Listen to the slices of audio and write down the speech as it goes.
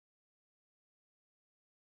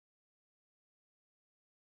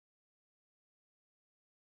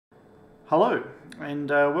Hello and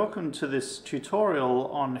welcome to this tutorial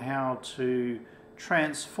on how to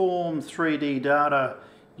transform 3D data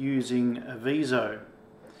using Avizo.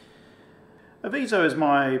 Avizo is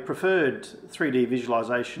my preferred 3D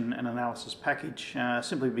visualization and analysis package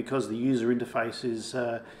simply because the user interface is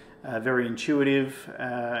very intuitive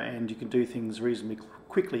and you can do things reasonably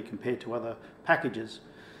quickly compared to other packages.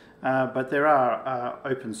 But there are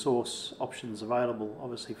open source options available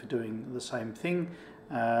obviously for doing the same thing.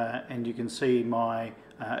 And you can see my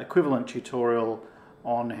equivalent tutorial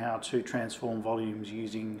on how to transform volumes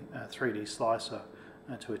using a 3D slicer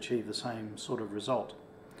to achieve the same sort of result.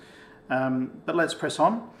 But let's press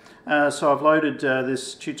on. So I've loaded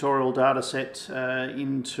this tutorial data set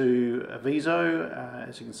into Avizo.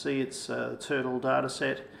 As you can see, it's a turtle data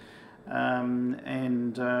set,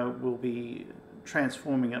 and we'll be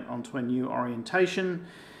transforming it onto a new orientation.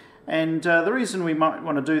 And the reason we might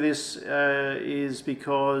want to do this is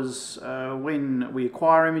because when we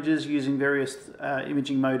acquire images using various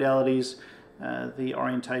imaging modalities, the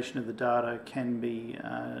orientation of the data can be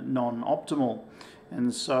non-optimal.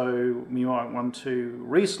 And so we might want to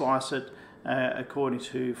reslice it according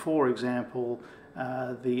to, for example,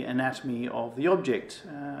 the anatomy of the object.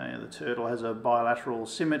 The turtle has a bilateral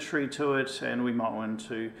symmetry to it, and we might want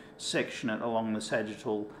to section it along the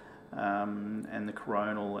sagittal and the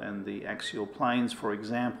coronal and the axial planes, for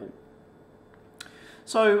example.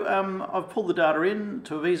 So I've pulled the data in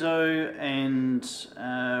to Avizo, and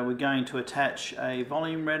we're going to attach a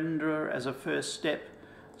volume renderer as a first step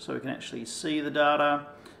so we can actually see the data.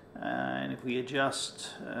 And if we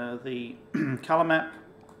adjust the color map,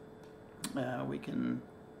 we can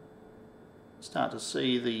start to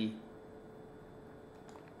see the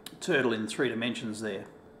turtle in 3 dimensions there.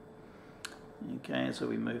 Okay, so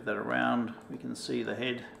we move that around, we can see the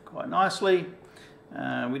head quite nicely.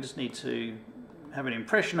 We just need to have an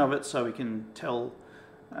impression of it so we can tell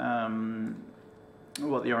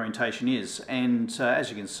what the orientation is. And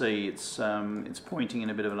as you can see, it's pointing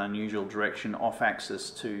in a bit of an unusual direction off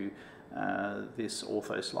axis to this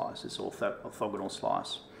ortho slice, this orthogonal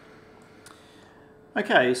slice.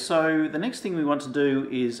 Okay, so the next thing we want to do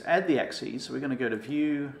is add the axes. So we're going to go to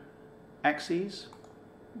View, Axes.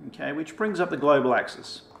 Okay, which brings up the global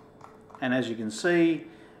axis, and as you can see,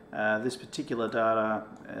 this particular data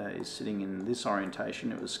is sitting in this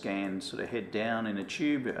orientation. It was scanned sort of head down in a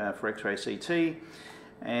tube for X-ray CT,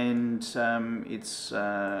 and it's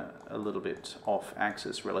a little bit off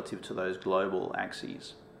axis relative to those global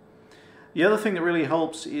axes. The other thing that really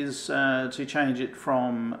helps is to change it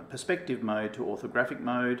from perspective mode to orthographic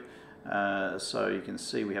mode. So you can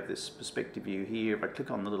see we have this perspective view here. If I click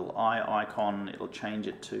on the little eye icon, it'll change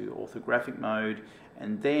it to orthographic mode.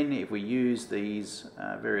 And then if we use these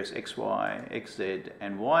various XY, XZ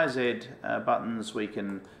and YZ buttons, we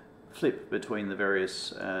can flip between the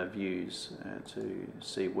various views to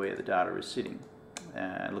see where the data is sitting,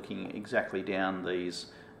 looking exactly down these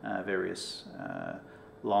various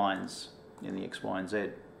lines in the X, Y and Z.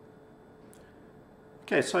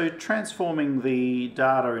 Okay, so transforming the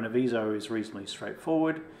data in Avizo is reasonably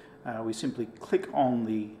straightforward. We simply click on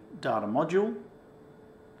the data module,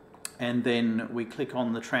 and then we click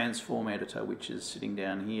on the transform editor, which is sitting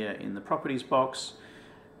down here in the properties box.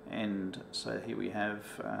 And so here we have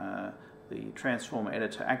the transform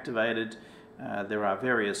editor activated. There are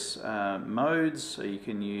various modes, so you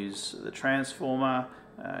can use the transformer,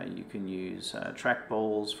 you can use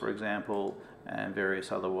trackballs, for example, and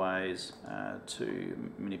various other ways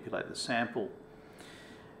to manipulate the sample.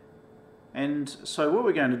 And so what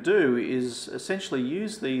we're going to do is essentially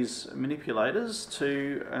use these manipulators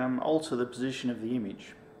to alter the position of the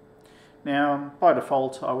image. Now, by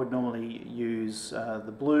default, I would normally use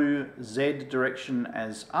the blue Z direction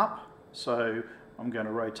as up, so I'm going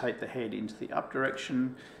to rotate the head into the up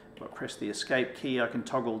direction. If I press the escape key, I can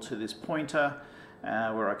toggle to this pointer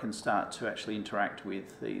where I can start to actually interact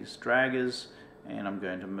with these draggers, and I'm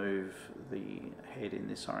going to move the head in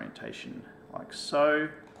this orientation like so.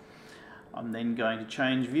 I'm then going to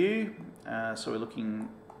change view, so we're looking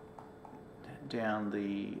down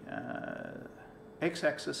the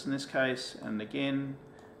x-axis in this case, and again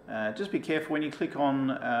just be careful when you click on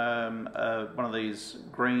one of these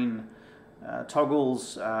green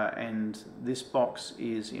toggles and this box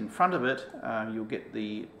is in front of it, you'll get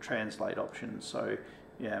the translate option. So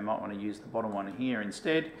yeah, I might want to use the bottom one here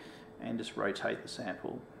instead and just rotate the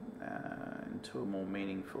sample into a more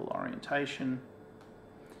meaningful orientation.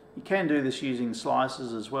 You can do this using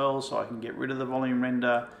slices as well, so I can get rid of the volume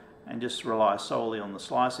render and just rely solely on the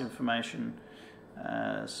slice information.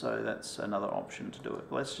 So that's another option to do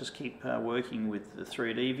it. Let's just keep working with the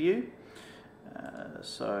 3D view.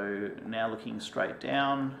 So now looking straight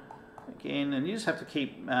down again, and you just have to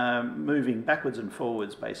keep moving backwards and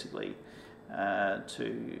forwards basically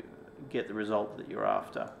to get the result that you're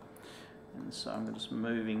after. And so I'm just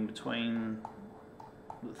moving between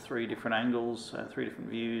the three different angles, three different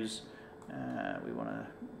views. We want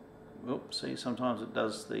to, oops, see, sometimes it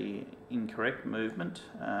does the incorrect movement.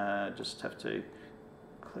 Just have to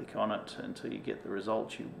click on it until you get the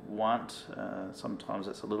result you want. Sometimes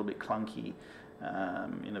that's a little bit clunky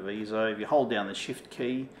in Avizo. If you hold down the shift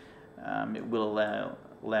key, it will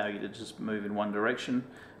allow you to just move in one direction.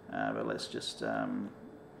 But let's just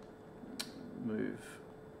move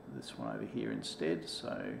this one over here instead.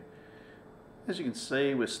 So as you can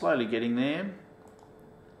see, we're slowly getting there,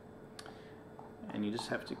 and you just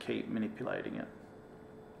have to keep manipulating it.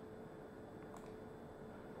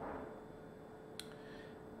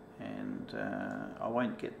 And I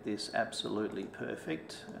won't get this absolutely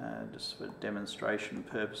perfect, just for demonstration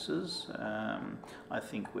purposes. I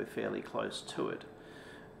think we're fairly close to it.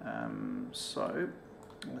 So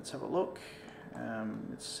let's have a look.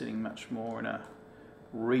 It's sitting much more in a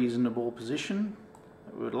reasonable position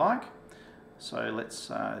that we would like. So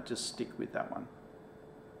let's just stick with that one.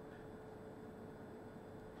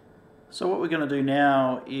 So what we're going to do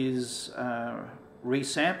now is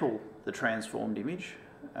resample the transformed image,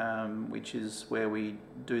 which is where we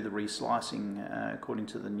do the reslicing according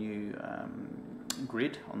to the new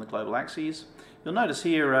grid on the global axes. You'll notice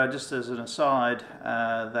here, just as an aside,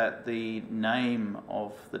 that the name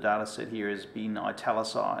of the data set here has been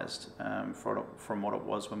italicized from what it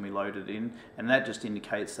was when we loaded it in, and that just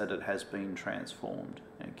indicates that it has been transformed.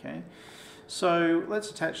 Okay, so let's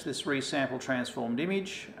attach this resample transformed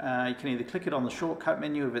image. You can either click it on the shortcut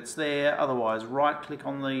menu if it's there, otherwise right click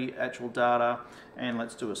on the actual data and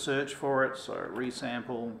let's do a search for it. So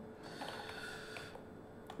resample.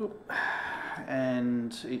 Oop.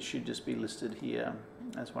 And it should just be listed here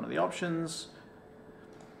as one of the options.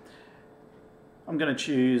 I'm going to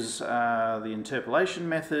choose the interpolation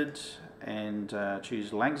method and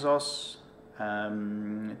choose Lanczos.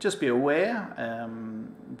 Just be aware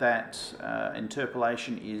that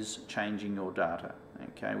interpolation is changing your data,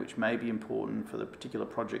 okay, which may be important for the particular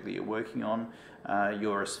project that you're working on.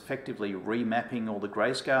 You're effectively remapping all the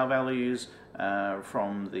grayscale values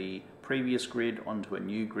from the previous grid onto a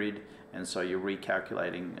new grid, and so you're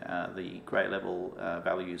recalculating the grey level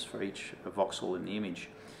values for each voxel in the image.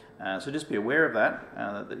 So just be aware of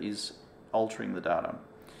that, that is altering the data.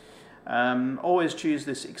 Always choose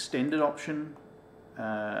this extended option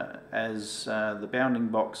as the bounding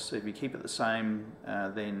box. If you keep it the same,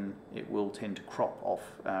 then it will tend to crop off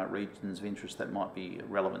regions of interest that might be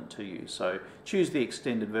relevant to you. So choose the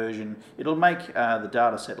extended version. It'll make the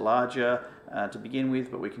data set larger to begin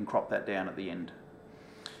with, but we can crop that down at the end.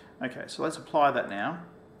 Okay, so let's apply that now,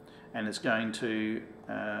 and it's going to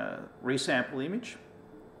resample the image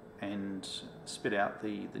and spit out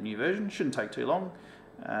the new version. Shouldn't take too long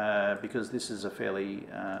because this is a fairly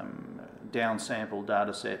downsampled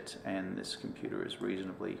data set and this computer is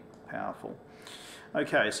reasonably powerful.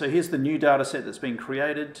 Okay, so here's the new data set that's been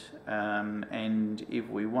created, and if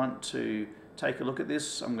we want to take a look at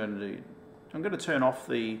this, I'm going to turn off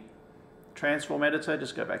the transform editor.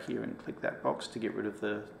 Just go back here and click that box to get rid of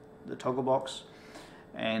the toggle box,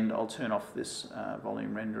 and I'll turn off this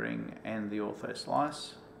volume rendering and the ortho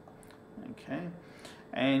slice. Okay,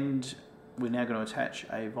 and we're now going to attach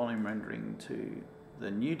a volume rendering to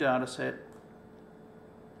the new data set.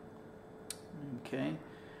 Okay,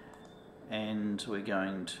 and we're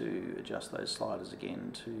going to adjust those sliders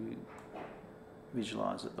again to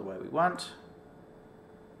visualize it the way we want.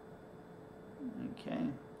 Okay,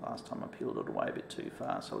 last time I peeled it away a bit too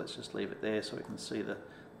far, so let's just leave it there so we can see the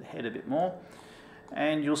head a bit more.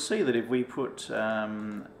 And you'll see that if we put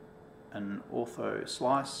an ortho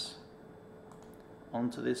slice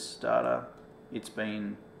onto this data, it's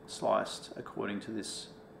been sliced according to this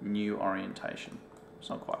new orientation. It's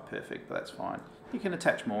not quite perfect, but that's fine. You can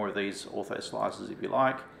attach more of these ortho slices if you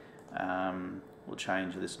like. We'll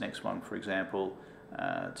change this next one, for example,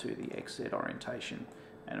 to the XZ orientation,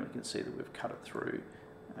 and we can see that we've cut it through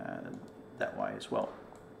that way as well.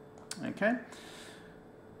 Okay,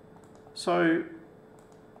 so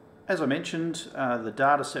as I mentioned, the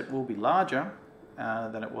data set will be larger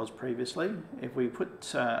than it was previously. If we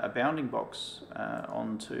put a bounding box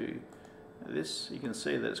onto this, you can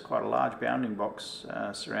see that it's quite a large bounding box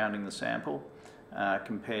surrounding the sample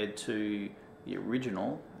compared to the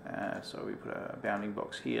original. So we put a bounding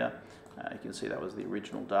box here. You can see that was the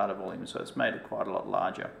original data volume, so it's made it quite a lot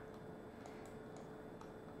larger.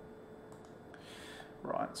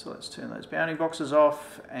 Right, so let's turn those bounding boxes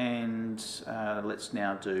off, and let's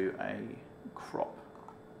now do a crop.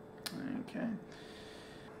 Okay.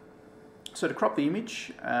 So to crop the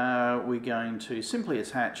image, we're going to simply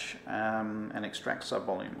attach an extract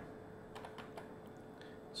subvolume.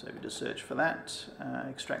 So we just search for that,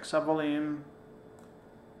 extract subvolume.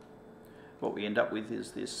 What we end up with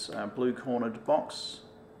is this blue cornered box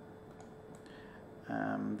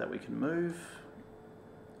that we can move,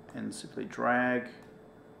 and simply drag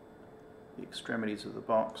the extremities of the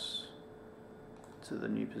box to the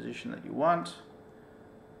new position that you want,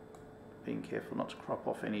 being careful not to crop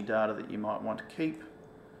off any data that you might want to keep.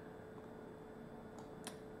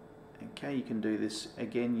 Okay, you can do this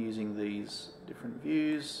again using these different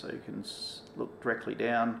views, so you can look directly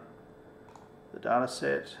down the data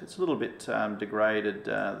set. It's a little bit degraded,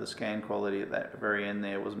 the scan quality at that very end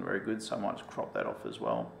there wasn't very good, so I might crop that off as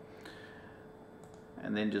well.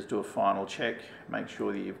 And then just do a final check, make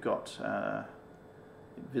sure that you've got it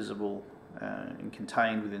visible and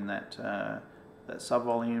contained within that, that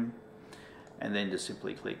subvolume, and then just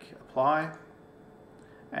simply click apply,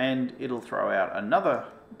 and it'll throw out another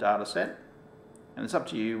data set, and it's up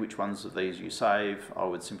to you which ones of these you save. I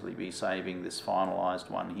would simply be saving this finalized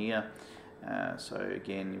one here. So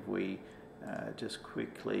again, if we just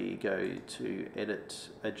quickly go to edit,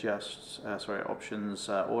 adjust, options,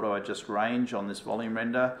 auto adjust range on this volume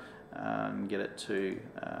render, and get it to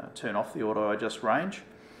turn off the auto adjust range,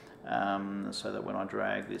 so that when I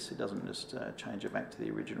drag this, it doesn't just change it back to the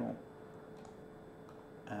original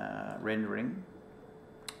rendering,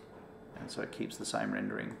 and so it keeps the same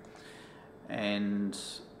rendering. And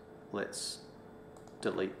let's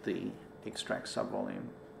delete the extract subvolume.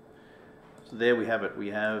 So there we have it. We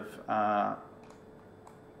have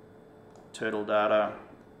turtle data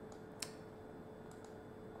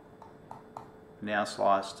now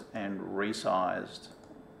sliced and resized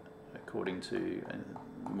according to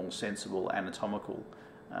a more sensible anatomical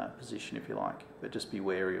position, if you like. But just be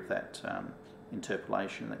wary of that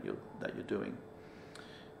interpolation that you're doing.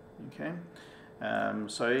 Okay.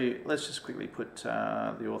 So let's just quickly put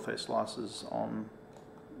the ortho slices on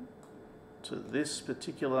to this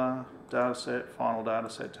particular data set, final data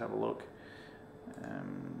set, to have a look.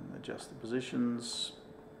 Adjust the positions,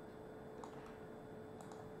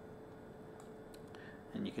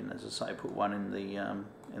 and you can, as I say, put one in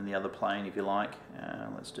the other plane if you like.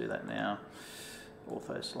 Let's do that now.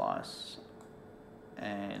 Ortho slice,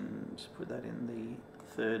 and put that in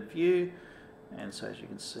the third view. And so as you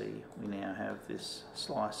can see, we now have this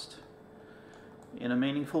sliced in a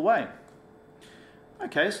meaningful way.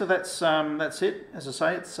 Okay, so that's it. As I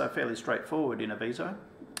say, it's fairly straightforward in Avizo.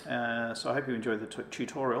 So I hope you enjoyed the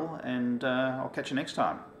tutorial, and I'll catch you next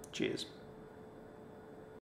time. Cheers.